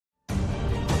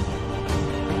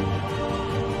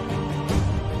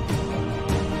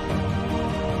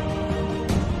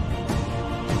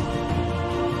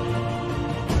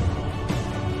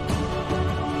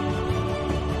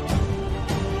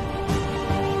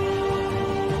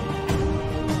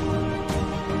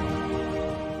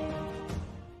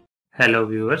Hello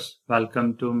viewers,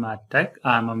 welcome to Math Tech.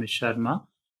 I am Amit Sharma.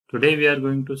 Today we are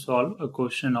going to solve a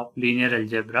question of linear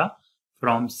algebra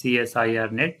from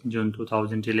CSIR NET June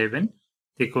 2011.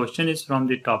 The question is from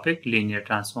the topic linear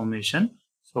transformation.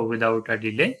 So without a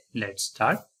delay, let's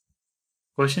start.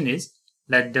 Question is,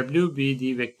 let W be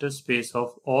the vector space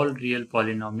of all real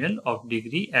polynomial of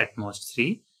degree at most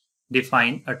 3.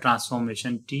 Define a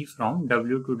transformation T from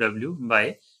W to W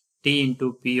by T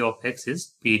into P of X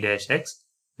is P dash X,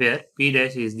 where P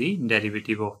dash is the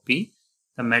derivative of P.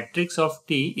 The matrix of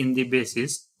T in the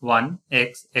basis 1,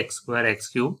 x, x square, x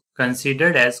cube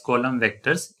considered as column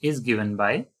vectors is given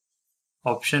by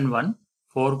option 1,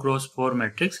 4 cross 4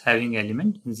 matrix having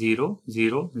element 0,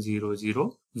 0, 0,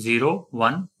 0, 0,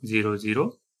 1, 0,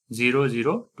 0, 0,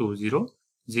 0, 2, 0,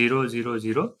 0, 0,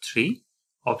 0, 3.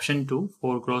 Option 2,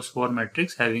 4 cross 4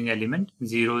 matrix having element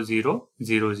 0, 0,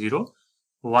 0, 0,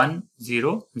 1,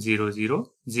 0, 0,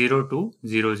 0, 0, 2,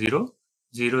 0, 0,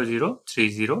 0, 0, 3,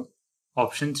 0.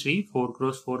 Option 3, 4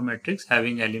 cross 4 matrix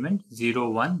having element 0,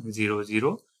 1, 0,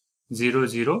 0, 0,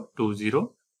 0, 2,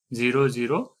 0, 0,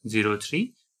 0, 0,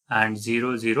 3 and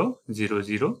 0, 0, 0,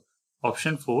 0.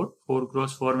 Option 4, 4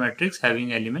 cross 4 matrix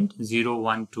having element 0,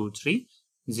 1, 2, 3,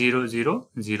 0, 0,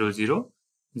 0, 0,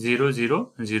 0,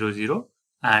 0, 0, 0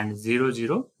 and 0,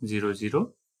 0, 0,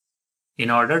 0. In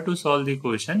order to solve the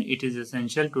question, it is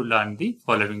essential to learn the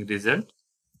following result.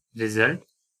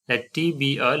 Let T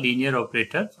be a linear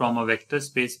operator from a vector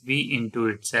space V into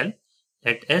itself.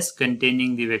 Let S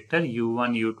containing the vector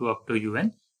u1, u2 up to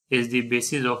un is the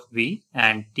basis of V,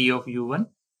 and T of u1,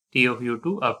 T of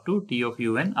u2 up to T of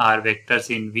un are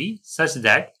vectors in V such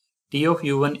that T of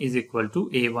u1 is equal to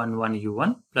a11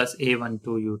 u1 plus a12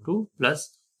 u2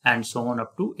 plus and so on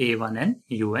up to a1n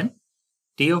un.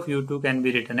 T of u2 can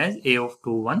be written as a of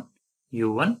 21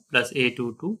 u1 plus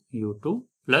a22 u2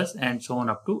 plus and so on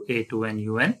up to a2n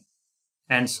un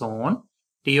and so on.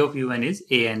 T of un is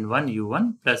an1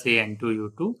 u1 plus an2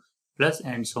 u2 plus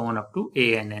and so on up to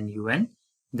ann un.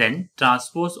 Then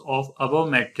transpose of above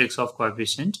matrix of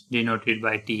coefficient denoted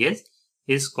by Ts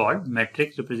is called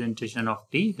metric representation of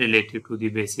T relative to the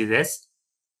basis S.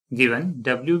 Given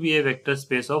W be a vector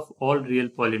space of all real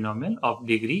polynomial of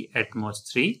degree at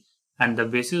most 3 and the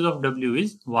basis of W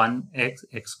is 1, x,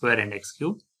 x square and x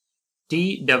cube.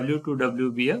 T W to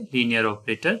W be a linear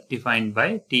operator defined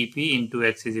by Tp into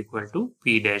x is equal to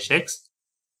P dash x.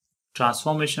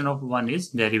 Transformation of 1 is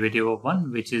derivative of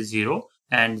 1 which is 0,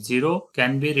 and 0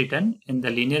 can be written in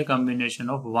the linear combination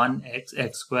of 1x,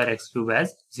 x square, x cube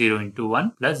as 0 into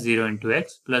 1 plus 0 into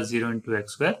x plus 0 into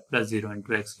x square plus 0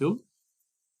 into x cube.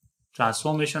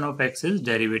 Transformation of x is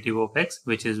derivative of x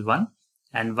which is 1,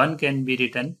 and 1 can be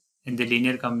written in the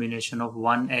linear combination of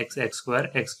 1x, x square,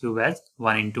 x cube as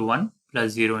 1 into 1 plus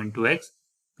 0 into x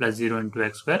plus 0 into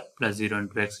x square plus 0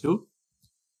 into x cube.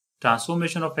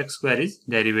 Transformation of x square is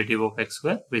derivative of x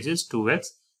square which is 2x,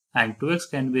 and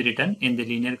 2x can be written in the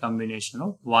linear combination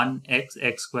of 1x,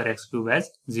 x square, x cube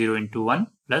as 0 into 1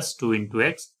 plus 2 into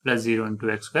x plus 0 into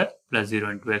x square plus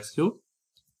 0 into x cube.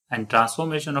 And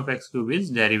transformation of x cube is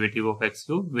derivative of x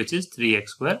cube which is 3x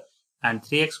square, and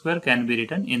 3x square can be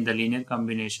written in the linear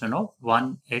combination of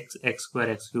 1x, x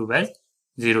square, x cube as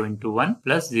 0 into 1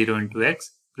 plus 0 into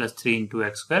x plus 3 into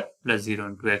x square plus 0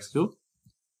 into x cube.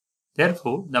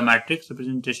 Therefore, the matrix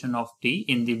representation of T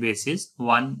in the basis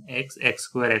 1x, x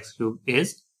square, x cube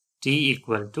is T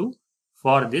equal to,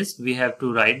 for this we have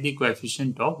to write the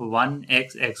coefficient of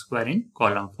 1x, x square in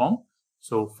column form.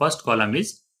 So, first column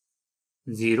is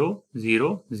 0,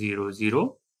 0, 0,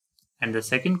 0 and the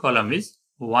second column is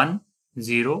 1,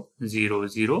 0, 0,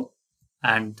 0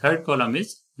 and third column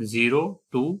is 0,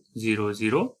 2, 0,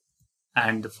 0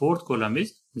 and the fourth column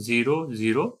is 0,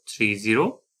 0, 3,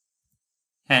 0.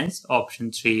 Hence,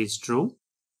 option 3 is true.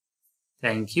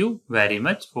 Thank you very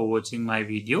much for watching my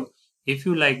video. If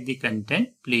you like the content,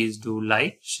 please do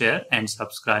like, share and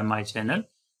subscribe my channel.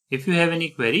 If you have any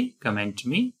query, comment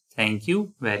me. Thank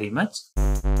you very much.